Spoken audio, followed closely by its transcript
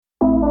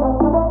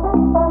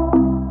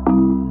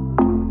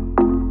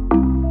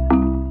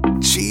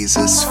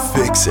Jesus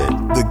Fix It,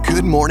 the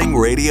Good Morning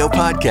Radio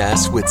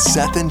podcast with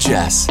Seth and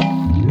Jess.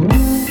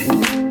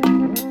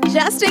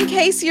 Just in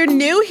case you're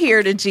new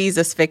here to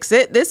Jesus Fix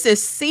It, this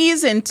is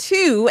season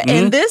 2,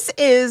 and this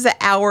is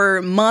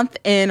our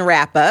month-end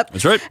wrap-up.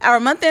 That's right. Our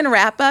month-end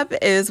wrap-up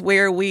is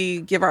where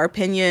we give our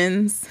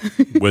opinions.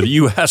 Whether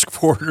you ask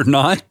for it or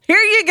not. Here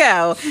you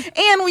go.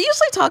 And we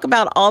usually talk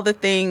about all the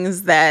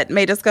things that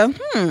made us go,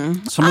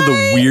 Some of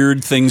the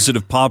weird things that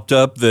have popped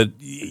up that,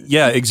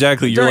 yeah,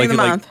 exactly. You're During the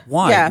like, month.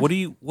 why? Yeah.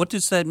 What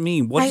does that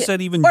mean? What does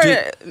that even or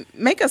do?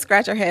 Make us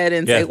scratch our head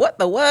and Yeah. say, what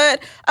the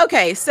what?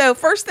 Okay, so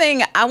first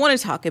thing I want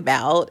to talk about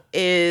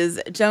is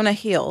Jonah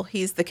Hill.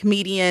 He's the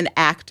comedian,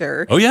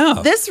 actor. Oh,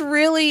 yeah. This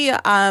really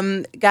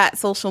got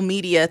social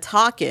media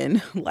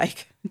talking,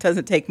 like it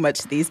doesn't take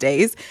much these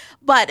days.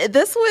 But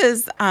this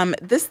was,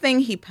 this thing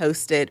he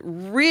posted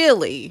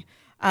really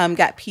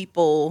got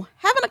people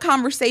having a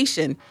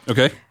conversation.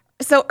 Okay.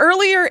 So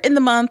earlier in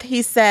the month,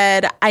 he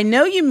said, I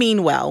know you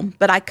mean well,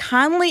 but I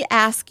kindly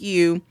ask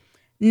you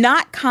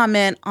not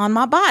comment on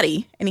my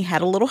body. And he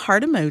had a little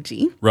heart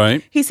emoji.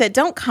 Right. He said,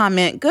 don't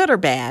comment, good or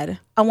bad.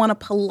 I want to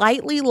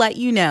politely let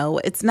you know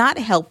it's not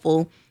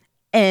helpful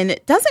and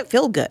it doesn't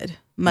feel good.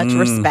 Much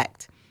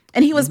respect.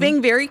 And he was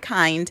being very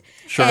kind.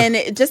 Sure.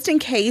 And just in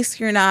case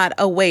you're not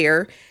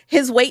aware,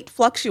 his weight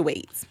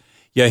fluctuates.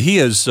 Yeah, he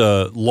has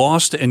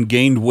lost and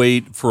gained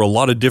weight for a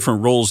lot of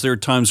different roles. There are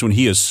times when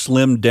he has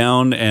slimmed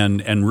down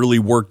and really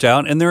worked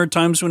out, and there are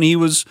times when he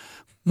was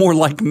more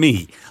like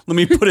me. Let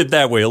me put it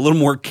that way, a little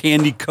more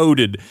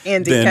candy-coated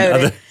than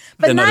other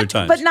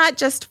times. But not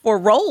just for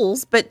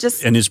roles, but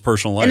just in his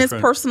personal life. in his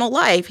personal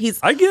life. He's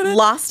I get it.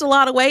 lost a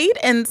lot of weight,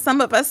 and some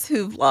of us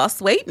who've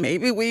lost weight,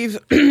 maybe we've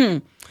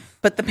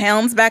put the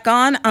pounds back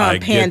on. I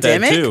get that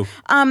Pandemic. too.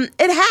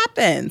 It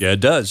happens. Yeah, it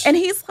does. And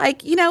he's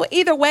like,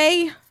 either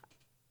way,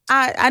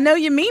 I know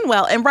you mean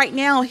well. And right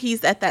now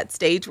he's at that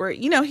stage where,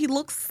 he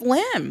looks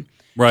slim.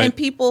 Right. And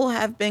people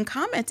have been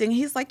commenting.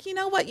 He's like, you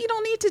know what? You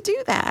don't need to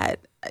do that.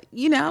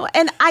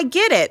 And I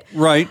get it.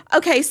 Right.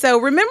 Okay, so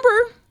remember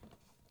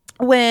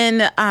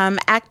when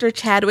actor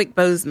Chadwick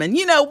Boseman,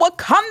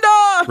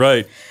 Wakanda,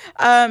 Right.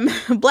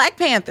 Black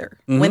Panther,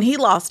 when he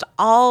lost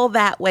all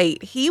that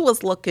weight, he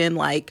was looking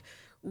like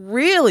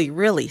really,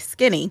 really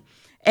skinny.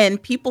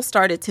 And people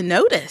started to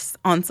notice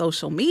on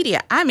social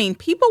media. I mean,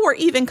 people were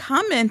even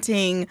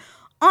commenting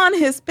on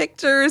his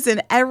pictures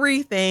and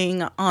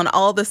everything on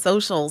all the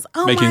socials.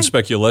 Making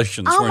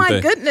speculations, Oh, weren't my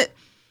they? goodness.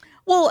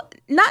 Well,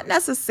 not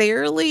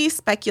necessarily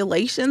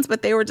speculations,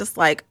 but they were just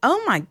like,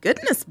 oh, my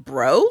goodness,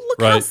 bro.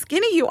 Look how Right.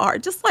 skinny you are.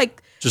 Just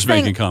Just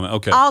saying making comment.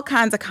 Okay. all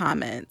kinds of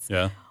comments.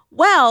 Yeah.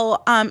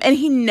 Well, and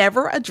he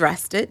never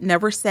addressed it,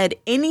 never said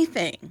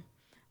anything.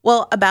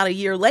 Well, about a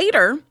year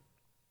later,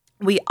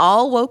 we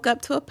all woke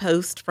up to a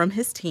post from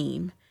his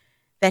team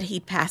that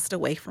he'd passed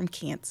away from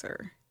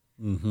cancer.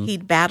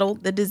 He'd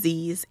battled the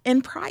disease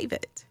in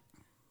private.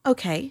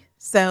 Okay,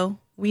 so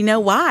we know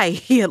why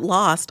he had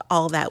lost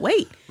all that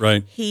weight.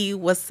 Right. He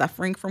was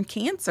suffering from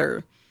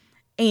cancer.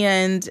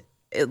 And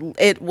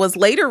it was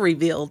later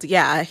revealed,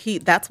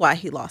 that's why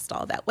he lost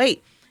all that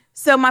weight.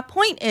 So my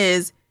point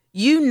is,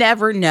 you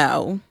never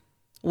know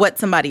what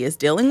somebody is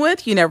dealing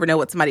with. You never know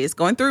what somebody is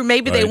going through.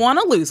 Maybe they Right. want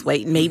to lose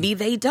weight. Maybe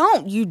they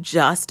don't. You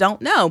just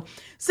don't know.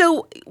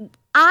 So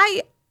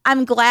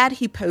I'm glad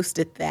he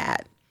posted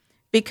that,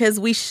 because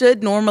we should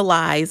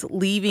normalize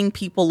leaving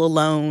people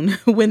alone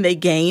when they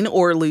gain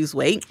or lose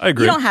weight. I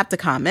agree. You don't have to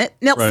comment.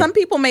 Now, Right. some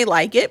people may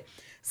like it.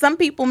 Some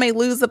people may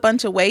lose a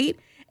bunch of weight,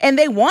 and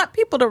they want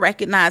people to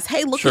recognize,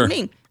 hey, look Sure. at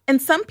me.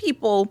 And some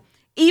people,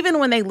 even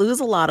when they lose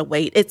a lot of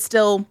weight, it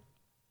still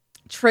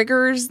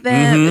triggers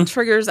them, it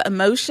triggers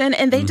emotion,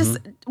 and they just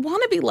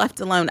want to be left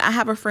alone. I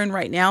have a friend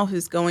right now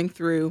who's going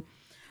through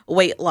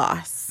weight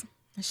loss.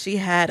 She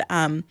had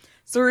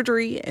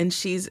surgery and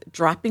she's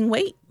dropping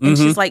weight. And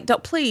she's like,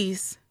 don't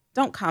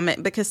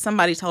comment, because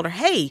somebody told her,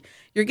 hey,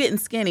 you're getting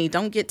skinny.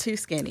 Don't get too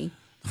skinny.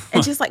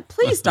 And she's like,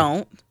 please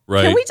don't.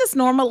 Right. Can we just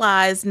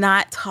normalize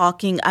not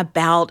talking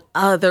about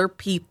other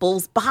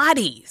people's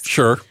bodies?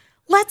 Sure.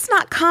 Let's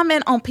not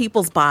comment on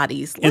people's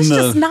bodies. Let's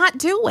just not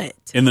do it.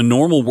 In the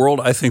normal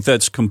world, I think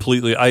that's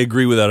I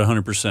agree with that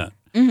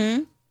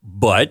 100%.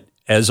 But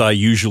as I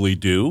usually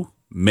do,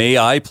 may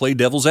I play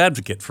devil's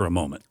advocate for a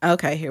moment?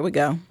 Okay, here we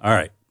go. All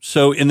right.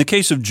 So in the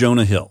case of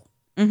Jonah Hill,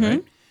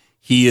 right,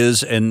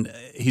 he's an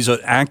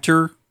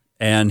actor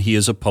and he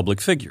is a public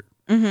figure.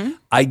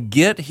 I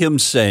get him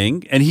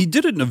saying, and he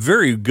did it in a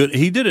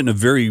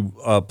very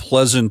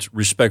pleasant,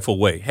 respectful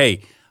way.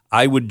 Hey,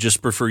 I would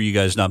just prefer you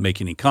guys not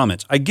make any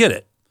comments. I get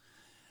it.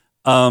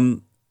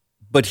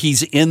 But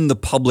he's in the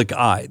public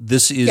eye.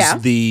 This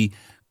is the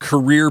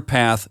career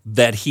path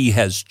that he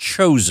has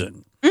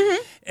chosen.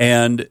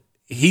 And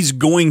he's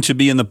going to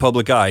be in the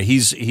public eye.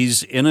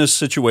 He's in a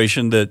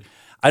situation that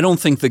I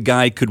don't think the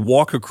guy could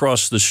walk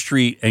across the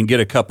street and get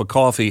a cup of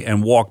coffee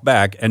and walk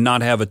back and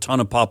not have a ton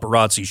of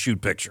paparazzi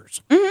shoot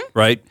pictures,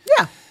 right?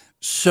 Yeah.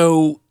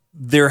 So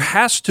there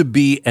has to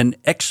be an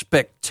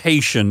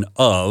expectation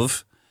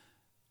of,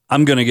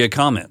 I'm going to get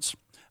comments.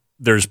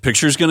 There's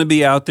pictures going to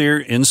be out there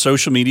in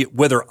social media,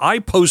 whether I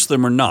post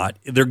them or not.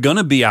 They're going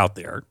to be out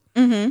there,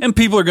 and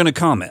people are going to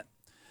comment.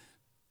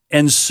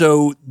 And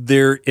so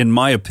there, in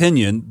my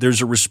opinion,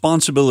 there's a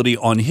responsibility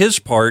on his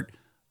part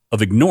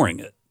of ignoring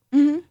it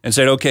and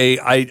saying, okay,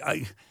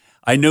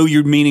 I know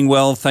you're meaning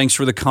well. Thanks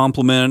for the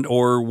compliment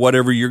or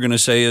whatever you're going to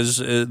say is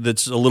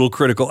that's a little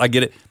critical. I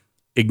get it.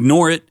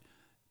 Ignore it,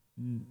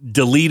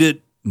 delete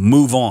it,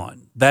 move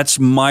on. That's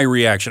my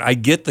reaction. I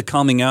get the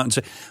coming out and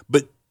say,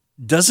 but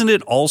doesn't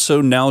it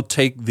also now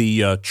take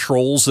the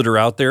trolls that are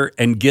out there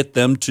and get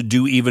them to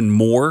do even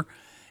more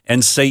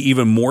and say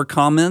even more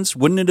comments?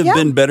 Wouldn't it have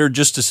been better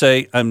just to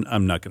say,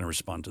 I'm not going to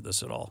respond to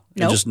this at all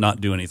and just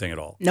not do anything at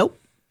all? Nope.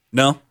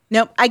 No?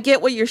 Nope. I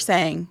get what you're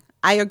saying.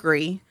 I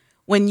agree.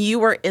 When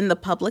you are in the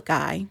public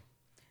eye,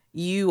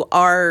 you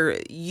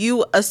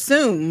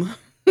assume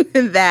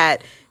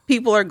that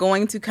people are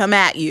going to come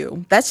at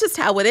you. That's just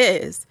how it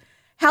is.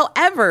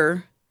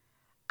 However,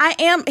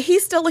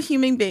 he's still a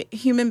human being.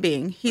 He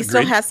Agreed.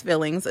 Still has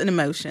feelings and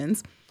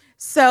emotions.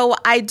 So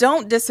I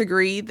don't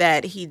disagree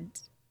that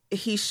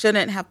he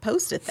shouldn't have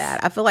posted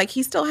that. I feel like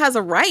he still has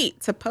a right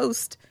to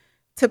post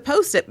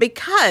it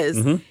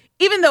because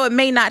even though it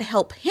may not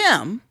help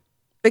him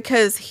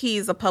because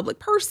he's a public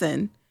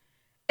person,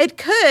 it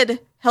could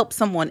help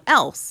someone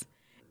else.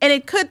 And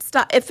it could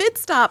stop, if it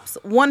stops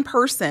one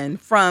person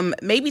from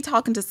maybe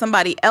talking to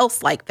somebody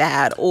else like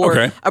that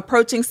or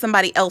approaching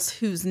somebody else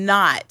who's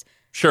not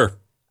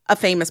a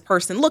famous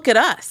person. Look at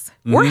us.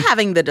 We're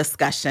having the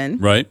discussion.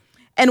 Right.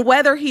 And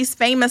whether he's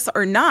famous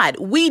or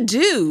not, we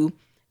do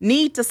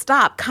need to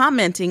stop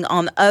commenting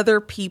on other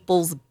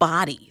people's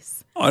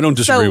bodies. Oh, I don't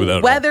disagree with that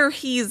at all. Whether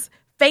he's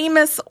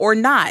famous or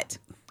not,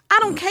 I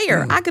don't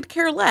care. I could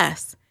care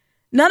less.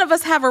 None of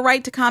us have a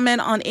right to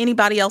comment on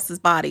anybody else's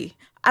body.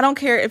 I don't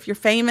care if you're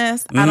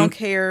famous. I don't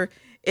care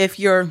if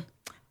you're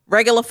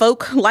regular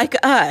folk like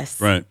us.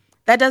 Right.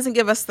 That doesn't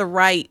give us the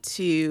right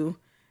to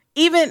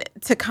even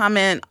to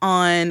comment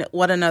on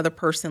what another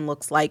person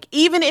looks like.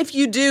 Even if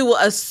you do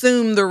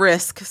assume the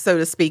risk, so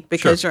to speak,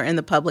 because you're in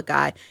the public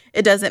eye,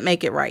 it doesn't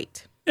make it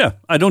right. Yeah,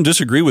 I don't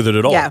disagree with it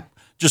at all. Yeah.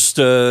 Just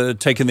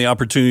taking the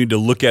opportunity to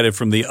look at it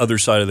from the other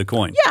side of the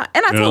coin. Yeah,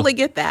 and I totally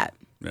get that.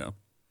 Yeah.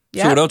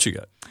 Yeah. So what else you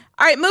got?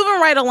 All right, moving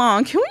right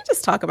along. Can we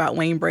just talk about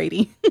Wayne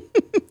Brady?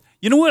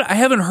 You know what? I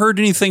haven't heard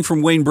anything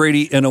from Wayne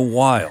Brady in a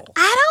while.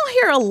 I don't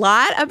hear a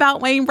lot about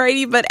Wayne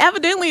Brady, but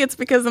evidently it's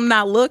because I'm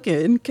not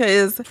looking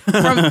because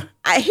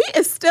he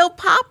is still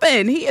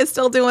popping. He is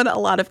still doing a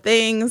lot of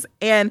things.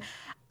 And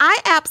I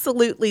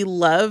absolutely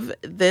love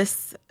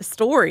this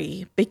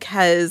story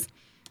because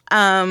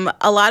a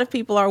lot of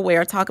people are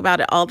aware, talk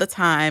about it all the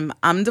time.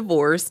 I'm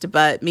divorced,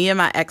 but me and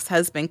my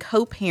ex-husband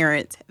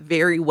co-parent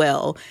very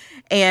well.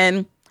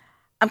 And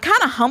I'm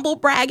kind of humble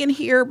bragging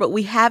here, but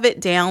we have it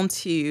down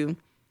to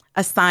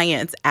a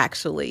science,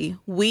 actually.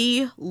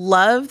 We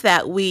love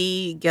that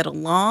we get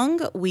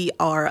along. We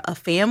are a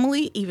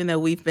family, even though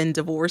we've been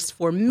divorced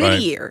for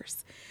many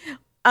years.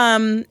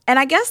 And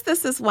I guess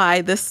this is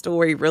why this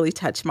story really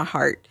touched my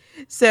heart.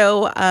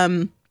 So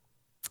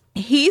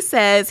he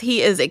says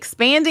he is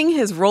expanding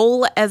his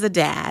role as a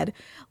dad.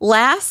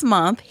 Last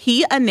month,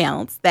 he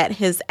announced that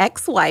his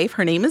ex-wife,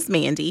 her name is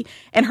Mandy,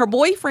 and her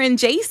boyfriend,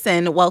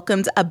 Jason,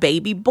 welcomed a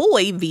baby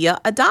boy via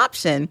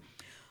adoption,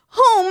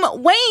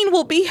 whom Wayne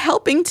will be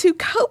helping to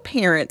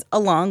co-parent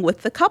along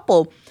with the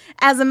couple.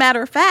 As a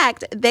matter of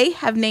fact, they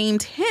have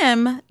named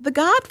him the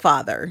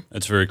Godfather.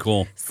 That's very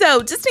cool.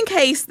 So just in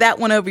case that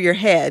went over your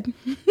head,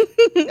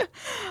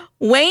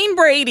 Wayne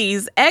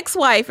Brady's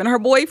ex-wife and her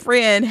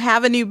boyfriend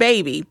have a new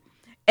baby,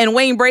 and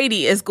Wayne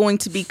Brady is going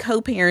to be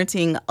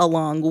co-parenting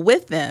along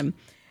with them.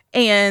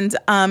 And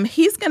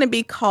he's going to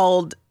be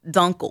called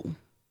Dunkle,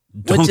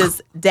 which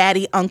is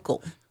Daddy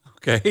Uncle.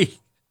 Okay.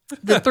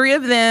 The three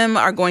of them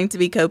are going to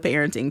be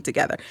co-parenting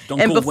together.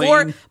 Dunkle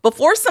And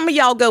before some of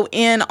y'all go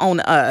in on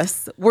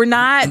us, we're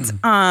not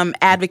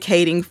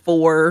advocating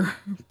for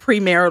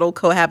premarital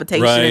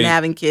cohabitation and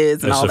having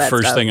kids and all that stuff. That's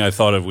the first thing I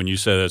thought of when you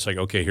said that. It's like,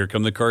 okay, here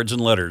come the cards and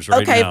letters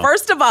right now. Okay,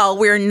 first of all,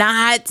 we're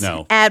not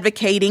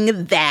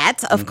advocating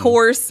that. Of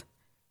course,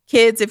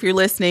 kids, if you're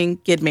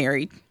listening, get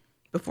married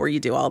before you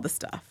do all the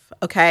stuff,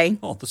 okay?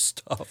 All the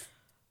stuff.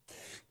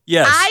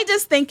 Yes. I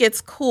just think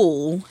it's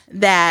cool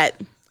that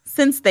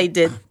since they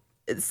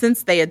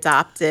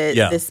adopted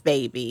this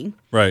baby,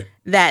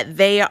 that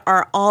they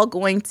are all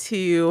going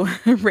to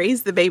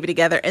raise the baby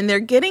together and they're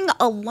getting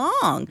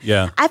along.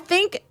 Yeah. I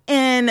think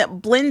in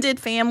blended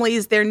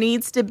families, there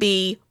needs to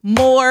be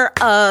more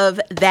of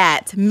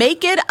that.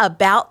 Make it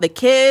about the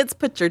kids,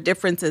 put your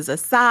differences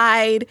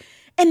aside,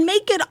 and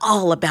make it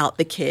all about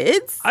the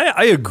kids.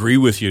 I agree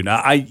with you.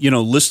 Now,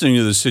 listening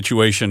to the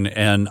situation,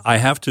 and I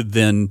have to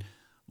then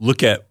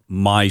look at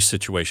my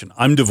situation.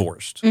 I'm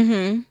divorced,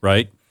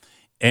 right?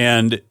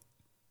 And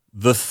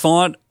the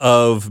thought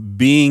of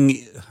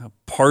being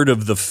part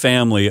of the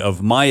family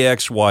of my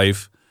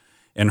ex-wife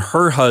and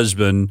her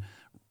husband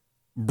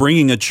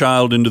bringing a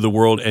child into the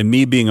world and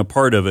me being a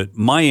part of it,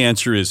 my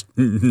answer is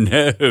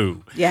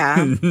no.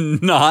 Yeah.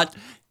 Not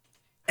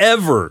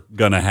ever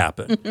going to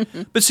happen.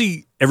 But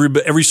see,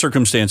 every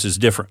circumstance is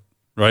different,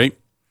 right?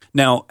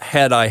 Now,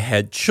 had I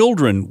had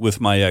children with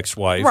my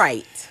ex-wife,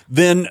 right,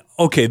 then,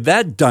 okay,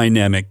 that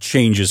dynamic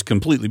changes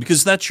completely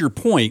because that's your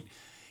point.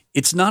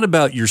 It's not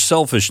about your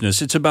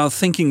selfishness. It's about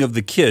thinking of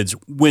the kids.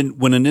 When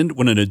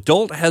an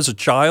adult has a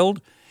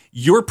child,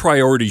 your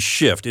priorities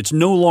shift.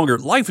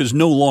 Life is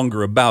no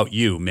longer about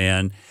you,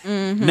 man.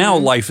 Mm-hmm. Now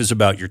life is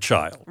about your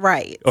child.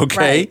 Right. Okay?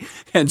 Right.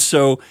 And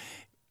so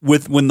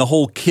when the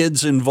whole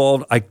kid's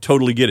involved, I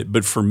totally get it.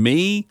 But for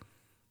me,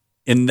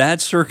 in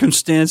that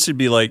circumstance, it'd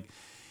be like,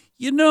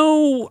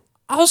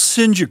 I'll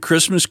send you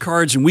Christmas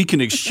cards and we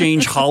can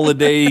exchange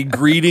holiday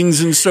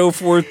greetings and so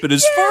forth. But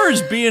as far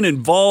as being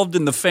involved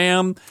in the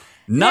fam,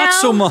 not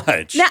so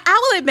much. Now,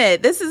 I will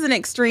admit, this is an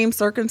extreme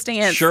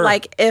circumstance. Sure.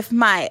 Like if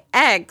my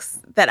ex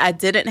that I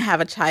didn't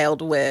have a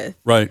child with.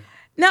 Right.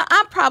 Now,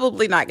 I'm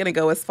probably not going to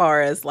go as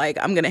far as like,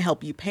 I'm going to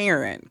help you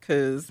parent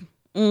because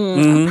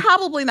I'm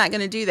probably not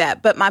going to do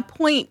that. But my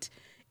point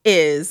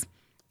is,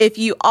 if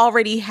you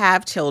already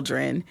have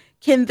children,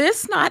 can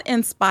this not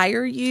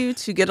inspire you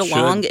to get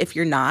along if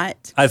you're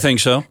not? I think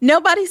so.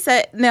 Nobody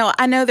said, no,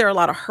 I know there are a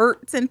lot of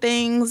hurts and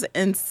things.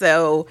 And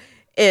so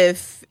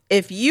if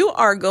you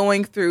are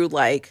going through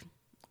like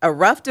a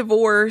rough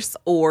divorce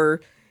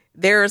or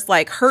there's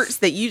like hurts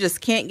that you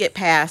just can't get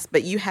past,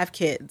 but you have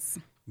kids.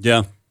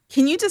 Yeah.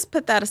 Can you just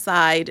put that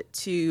aside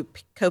to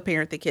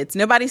co-parent the kids?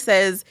 Nobody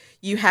says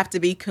you have to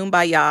be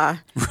kumbaya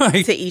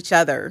to each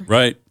other.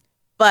 Right.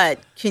 But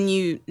can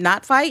you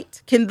not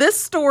fight? Can this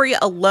story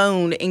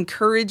alone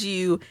encourage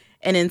you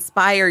and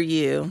inspire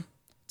you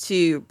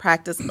to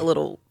practice a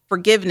little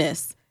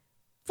forgiveness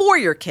for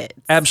your kids?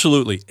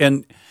 Absolutely.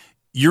 And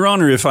Your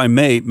Honor, if I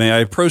may I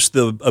approach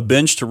a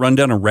bench to run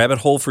down a rabbit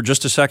hole for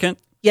just a second?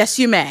 Yes,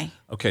 you may.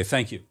 Okay,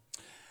 thank you.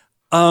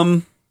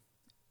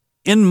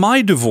 In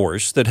my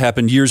divorce that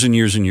happened years and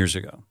years and years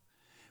ago,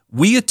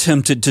 we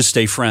attempted to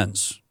stay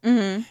friends.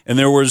 Mm-hmm. And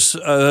there was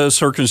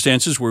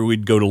circumstances where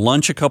we'd go to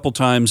lunch a couple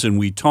times and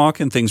we'd talk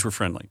and things were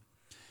friendly.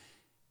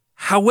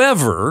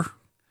 However,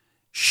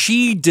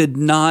 she did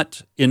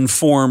not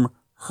inform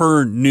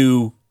her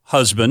new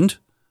husband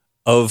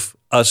of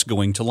us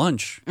going to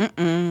lunch.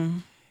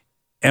 Mm-mm.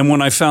 And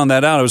when I found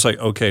that out, I was like,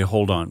 okay,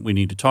 hold on. We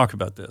need to talk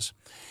about this.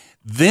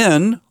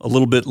 Then a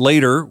little bit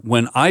later,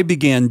 when I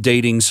began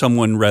dating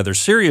someone rather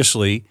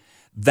seriously,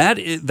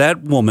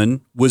 that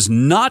woman was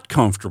not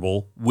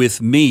comfortable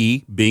with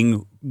me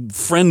being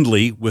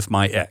friendly with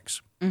my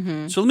ex.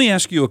 Mm-hmm. So let me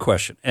ask you a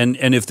question. And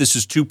if this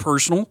is too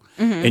personal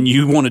and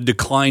you want to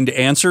decline to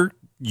answer,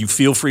 you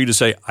feel free to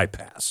say, I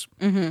pass.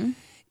 Mm-hmm.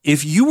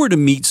 If you were to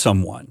meet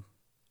someone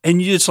and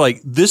it's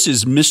like, this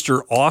is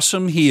Mr.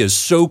 Awesome. He is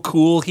so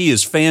cool. He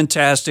is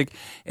fantastic.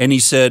 And he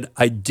said,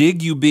 I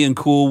dig you being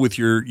cool with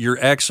your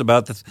ex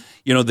about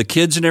the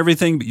kids and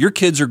everything, but your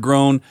kids are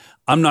grown.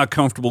 I'm not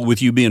comfortable with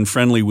you being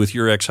friendly with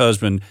your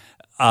ex-husband.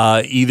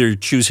 Either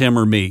choose him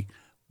or me.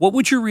 What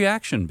would your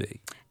reaction be?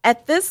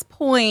 At this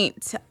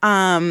point,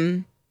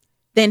 then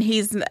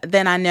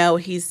I know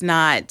he's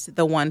not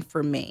the one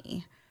for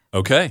me.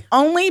 Okay.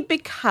 Only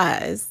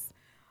because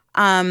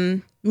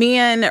me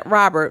and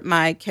Robert,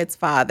 my kid's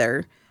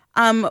father,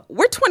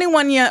 we're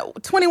 21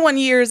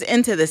 years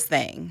into this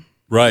thing.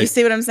 Right. You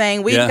see what I'm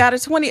saying? We've got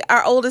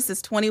our oldest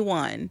is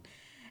 21.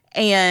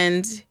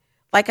 And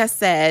like I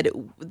said,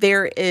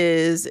 there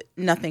is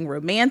nothing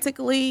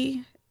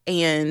romantically,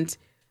 and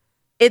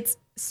it's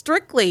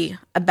strictly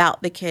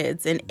about the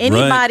kids. And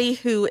anybody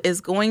who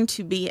is going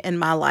to be in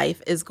my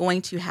life is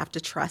going to have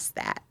to trust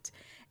that.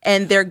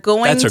 And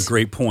that's a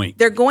great point.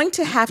 They're going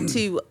to have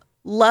to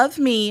love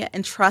me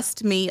and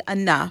trust me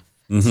enough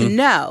to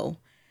know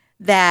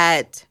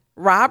that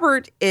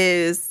Robert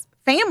is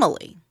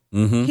family.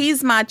 Mm-hmm.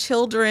 He's my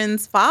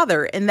children's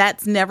father, and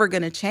that's never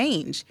going to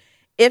change.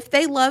 If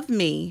they love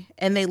me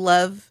and they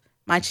love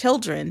my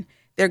children,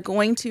 they're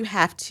going to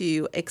have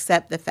to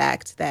accept the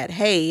fact that,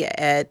 hey,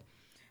 at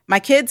my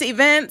kids'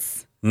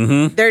 events,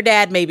 their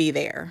dad may be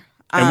there.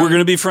 And we're going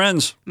to be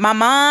friends. My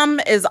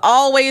mom is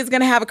always going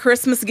to have a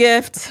Christmas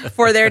gift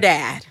for their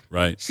dad.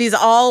 Right. She's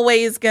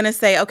always going to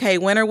say, okay,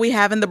 when are we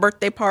having the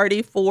birthday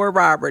party for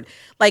Robert?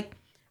 Like,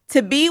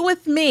 to be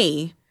with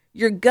me,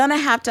 you're going to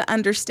have to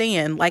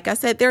understand, like I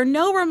said, there are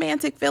no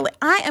romantic feelings.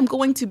 I am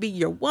going to be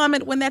your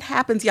woman when that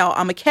happens, y'all.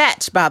 I'm a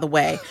catch, by the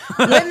way.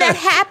 When that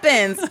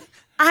happens,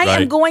 I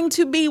am going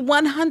to be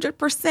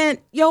 100%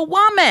 your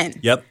woman.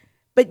 Yep.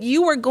 But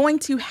you are going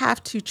to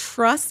have to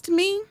trust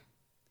me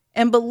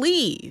and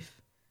believe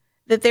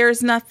that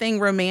there's nothing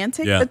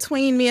romantic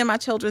between me and my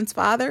children's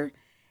father.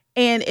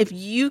 And if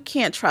you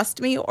can't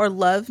trust me or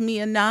love me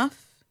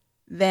enough,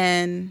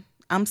 then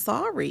I'm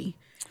sorry.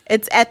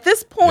 It's at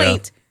this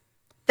point,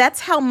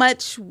 that's how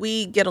much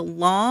we get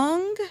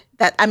along.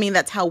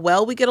 That's how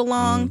well we get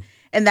along.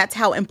 And that's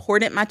how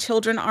important my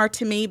children are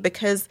to me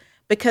because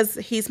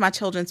he's my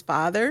children's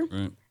father.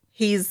 Right.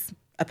 He's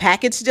a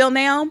package deal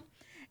now.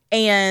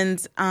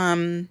 And,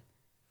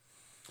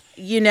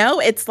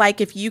 it's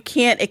like if you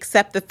can't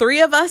accept the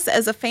three of us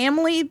as a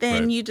family,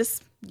 then you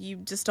just you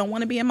just don't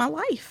want to be in my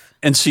life.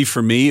 And see,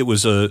 for me, it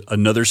was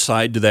another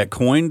side to that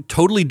coin.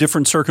 Totally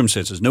different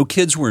circumstances. No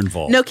kids were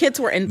involved. No kids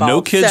were involved.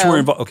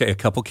 Okay, a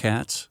couple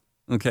cats.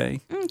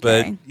 Okay.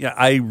 But yeah,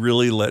 I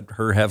really let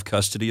her have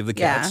custody of the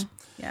cats.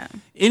 Yeah.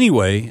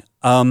 Anyway,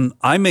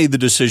 I made the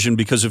decision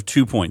because of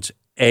 2 points.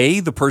 A,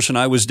 the person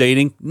I was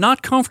dating,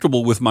 not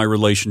comfortable with my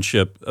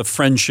relationship, a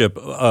friendship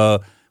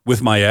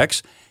with my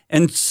ex.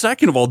 And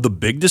second of all, the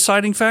big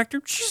deciding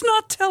factor, she's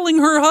not telling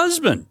her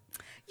husband.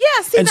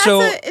 Yeah, see, and that's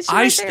so an issue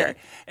right there.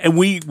 And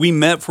we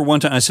met for one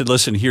time. I said,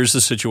 listen, here's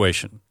the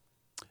situation.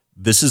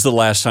 This is the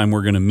last time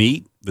we're going to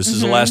meet. This is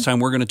the last time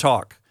we're going to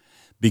talk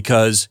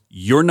because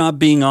you're not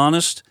being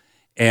honest.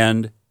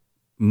 And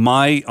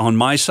on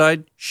my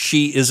side,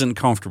 she isn't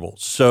comfortable.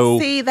 So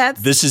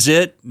this is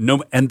it.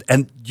 No,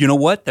 and you know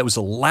what? That was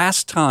the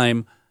last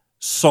time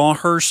saw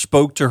her,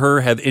 spoke to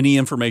her, have any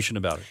information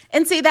about it.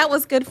 And see, that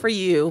was good for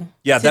you.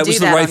 Yeah, that was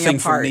the right thing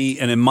for me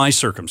and in my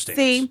circumstance.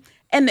 See,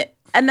 and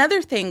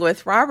another thing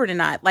with Robert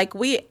and I, like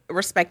we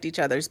respect each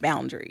other's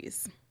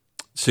boundaries.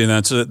 See,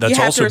 that's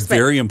also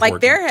very important.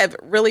 Like there have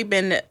really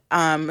been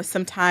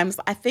some times,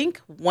 I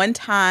think one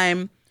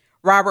time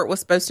Robert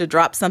was supposed to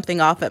drop something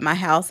off at my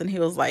house and he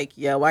was like,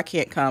 yo, I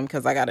can't come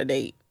because I got a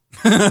date.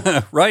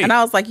 Right. And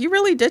I was like, you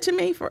really ditching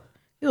me for...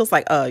 He was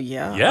like, oh,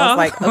 yeah. Yeah. I was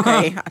like,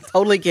 okay, I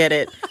totally get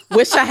it.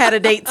 Wish I had a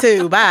date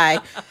too. Bye.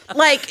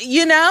 Like,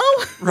 you know?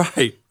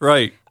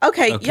 Right.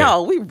 Okay,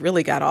 y'all, we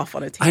really got off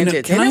on a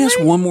tangent. Can I ask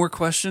one more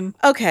question?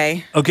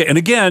 Okay. Okay, and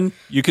again,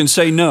 you can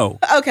say no.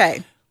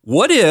 Okay.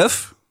 What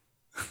if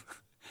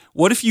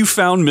you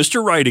found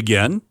Mr. Right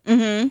again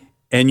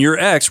and your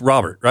ex,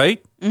 Robert,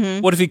 right?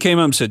 What if he came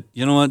up and said,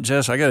 you know what,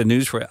 Jess, I got a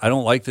news for you. I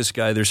don't like this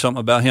guy. There's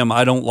something about him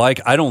I don't like.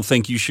 I don't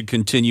think you should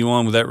continue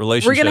on with that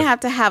relationship. We're going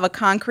to have a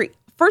concrete...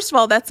 First of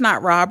all, that's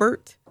not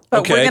Robert,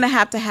 but we're going to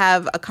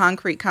have a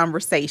concrete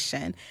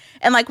conversation.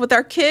 And like with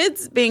our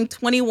kids being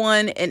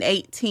 21 and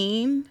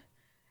 18,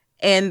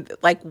 and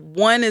like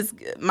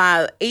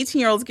my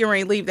 18-year-old's getting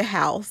ready to leave the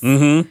house.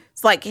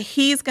 It's like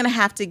he's going to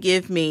have to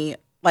give me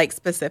like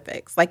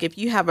specifics. Like if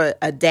you have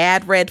a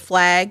dad red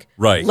flag,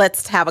 right,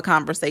 let's have a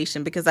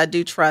conversation because I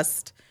do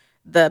trust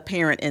the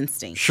parent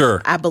instinct.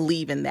 Sure. I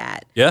believe in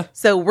that. Yeah.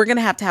 So we're going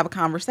to have a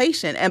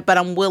conversation, but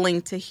I'm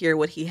willing to hear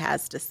what he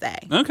has to say.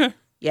 Okay.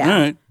 Yeah.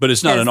 All right. But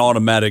it's not an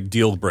automatic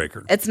deal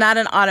breaker. It's not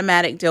an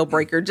automatic deal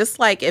breaker. Just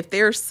like if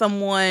there's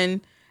someone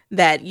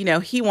that, you know,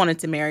 he wanted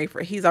to marry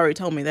he's already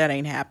told me that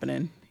ain't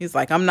happening. He's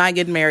like, I'm not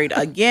getting married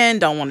again.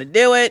 Don't want to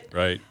do it.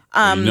 Right.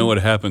 You know what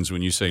happens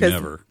when you say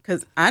never.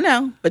 Because I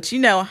know, but you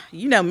know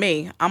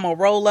me. I'm going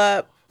to roll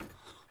up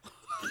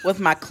with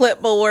my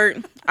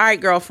clipboard. All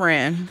right,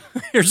 girlfriend.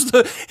 Here's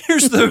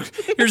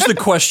the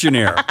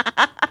questionnaire.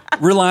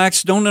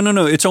 Relax.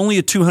 No. It's only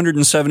a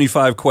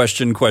 275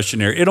 question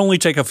questionnaire. It only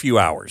take a few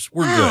hours.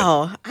 We're good.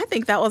 Wow. I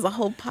think that was a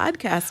whole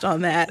podcast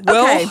on that.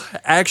 Well, okay.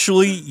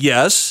 Actually,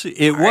 yes,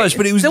 it was.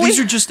 But these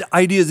are just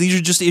ideas. These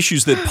are just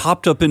issues that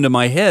popped up into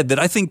my head that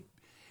I think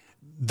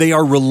they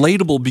are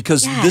relatable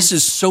because this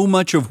is so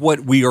much of what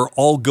we are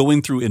all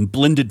going through in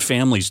blended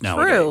families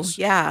nowadays.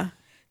 True. Yeah.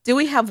 Do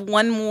we have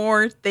one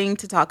more thing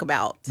to talk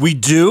about? We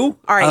do.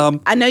 All right.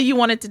 I know you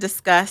wanted to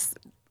discuss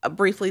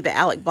briefly the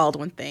Alec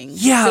Baldwin thing.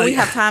 Yeah. Do we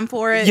have time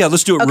for it? Yeah,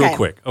 let's do it real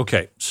quick.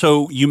 Okay.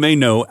 So you may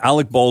know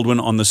Alec Baldwin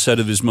on the set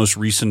of his most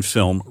recent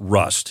film,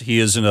 Rust.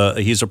 He's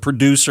a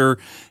producer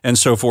and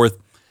so forth.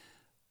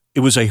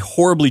 It was a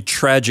horribly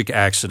tragic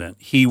accident.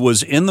 He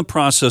was in the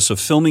process of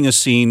filming a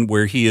scene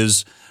where he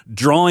is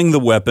drawing the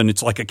weapon.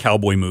 It's like a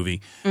cowboy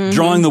movie.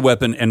 Drawing the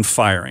weapon and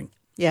firing.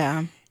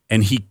 Yeah.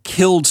 And he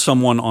killed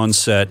someone on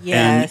set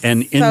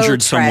and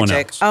injured someone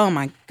else. Oh,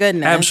 my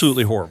goodness.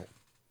 Absolutely horrible.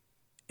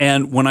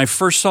 And when I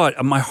first saw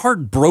it, my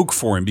heart broke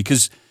for him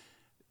because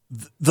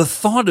the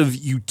thought of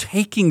you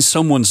taking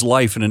someone's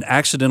life in an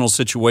accidental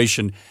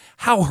situation,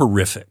 how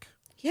horrific.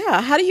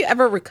 Yeah. How do you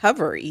ever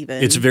recover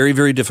even? It's very,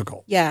 very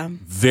difficult. Yeah.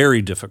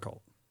 Very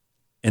difficult.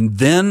 And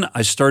then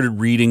I started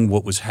reading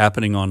what was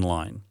happening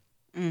online.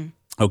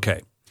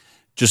 Okay.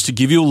 Just to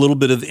give you a little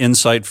bit of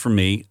insight from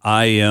me,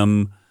 I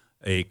am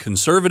a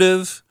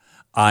conservative.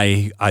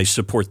 I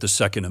support the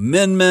Second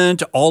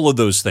Amendment, all of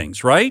those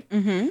things, right?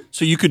 Mm-hmm.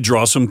 So you could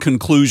draw some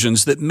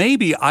conclusions that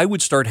maybe I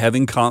would start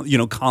having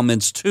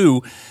comments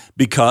too,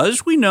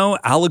 because we know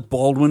Alec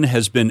Baldwin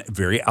has been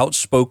very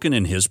outspoken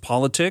in his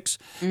politics,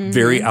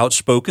 very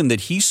outspoken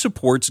that he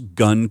supports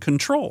gun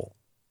control.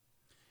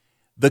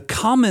 The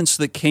comments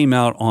that came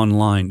out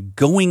online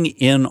going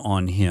in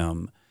on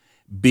him,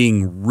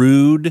 being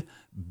rude,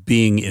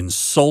 being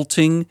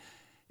insulting,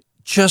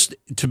 just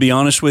to be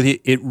honest with you,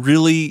 it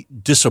really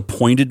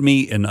disappointed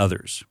me in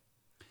others.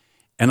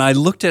 And I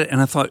looked at it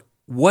and I thought,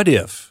 what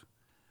if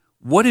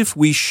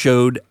we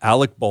showed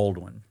Alec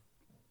Baldwin,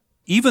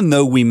 even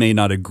though we may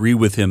not agree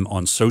with him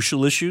on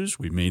social issues,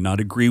 we may not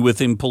agree with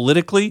him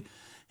politically,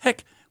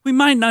 heck, we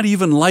might not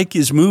even like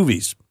his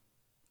movies.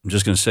 I'm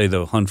just going to say,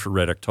 though, Hunt for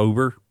Red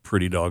October,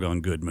 pretty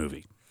doggone good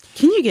movie.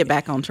 Can you get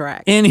back on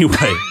track?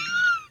 Anyway,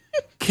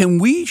 can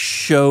we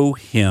show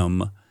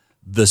him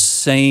the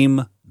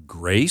same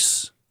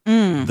grace,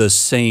 the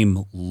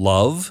same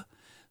love,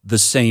 the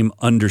same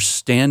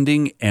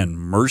understanding and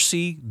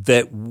mercy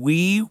that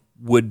we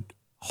would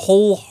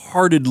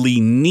wholeheartedly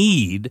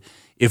need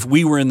if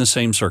we were in the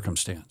same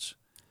circumstance.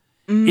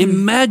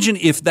 Imagine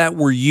if that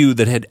were you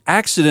that had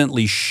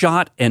accidentally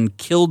shot and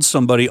killed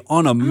somebody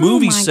on a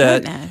movie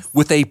set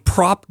with a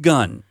prop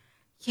gun.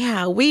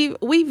 Yeah, we've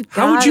got.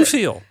 How would you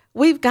feel?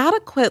 We've got to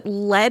quit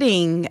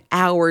letting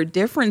our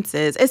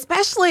differences,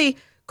 especially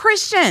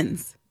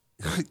Christians.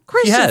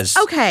 Yes.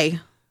 Okay.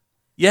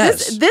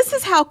 Yes. This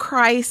is how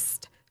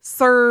Christ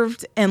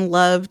served and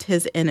loved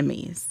his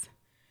enemies.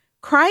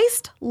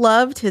 Christ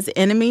loved his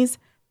enemies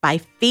by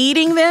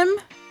feeding them,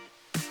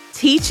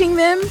 teaching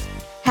them,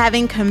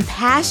 having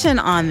compassion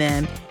on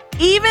them,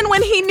 even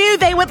when he knew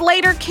they would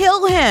later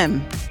kill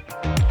him.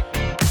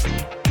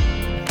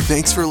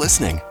 Thanks for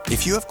listening.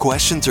 If you have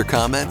questions or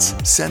comments,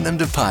 send them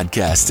to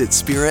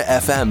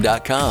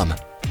podcast@spiritfm.com.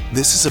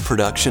 This is a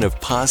production of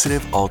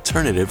Positive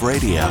Alternative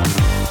Radio.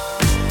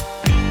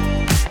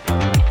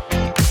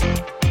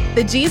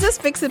 The Jesus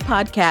Fix It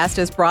podcast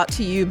is brought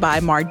to you by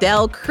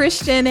Mardel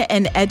Christian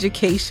and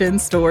Education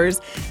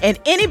Stores. And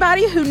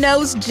anybody who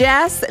knows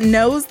Jess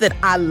knows that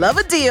I love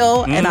a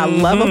deal and I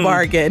love a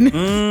bargain.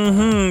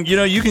 You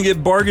know, you can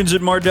get bargains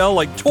at Mardel,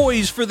 like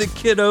toys for the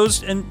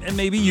kiddos and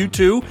maybe you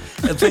too.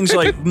 And things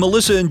like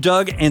Melissa and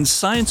Doug and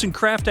science and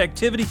craft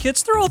activity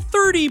kits. They're all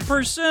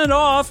 30%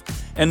 off.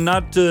 And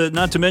not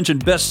to mention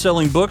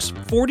best-selling books,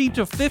 40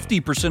 to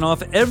 50%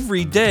 off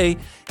every day,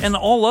 and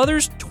all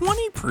others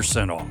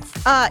 20% off.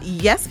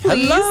 Yes,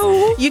 please.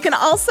 Hello. You can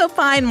also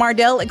find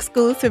Mardel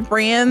exclusive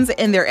brands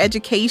in their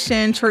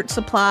education, church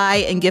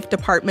supply, and gift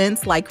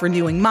departments like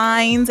Renewing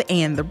Minds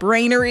and The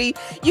Brainery.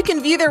 You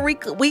can view their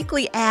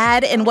weekly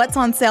ad and what's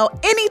on sale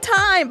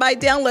anytime by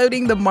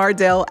downloading the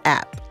Mardel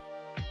app.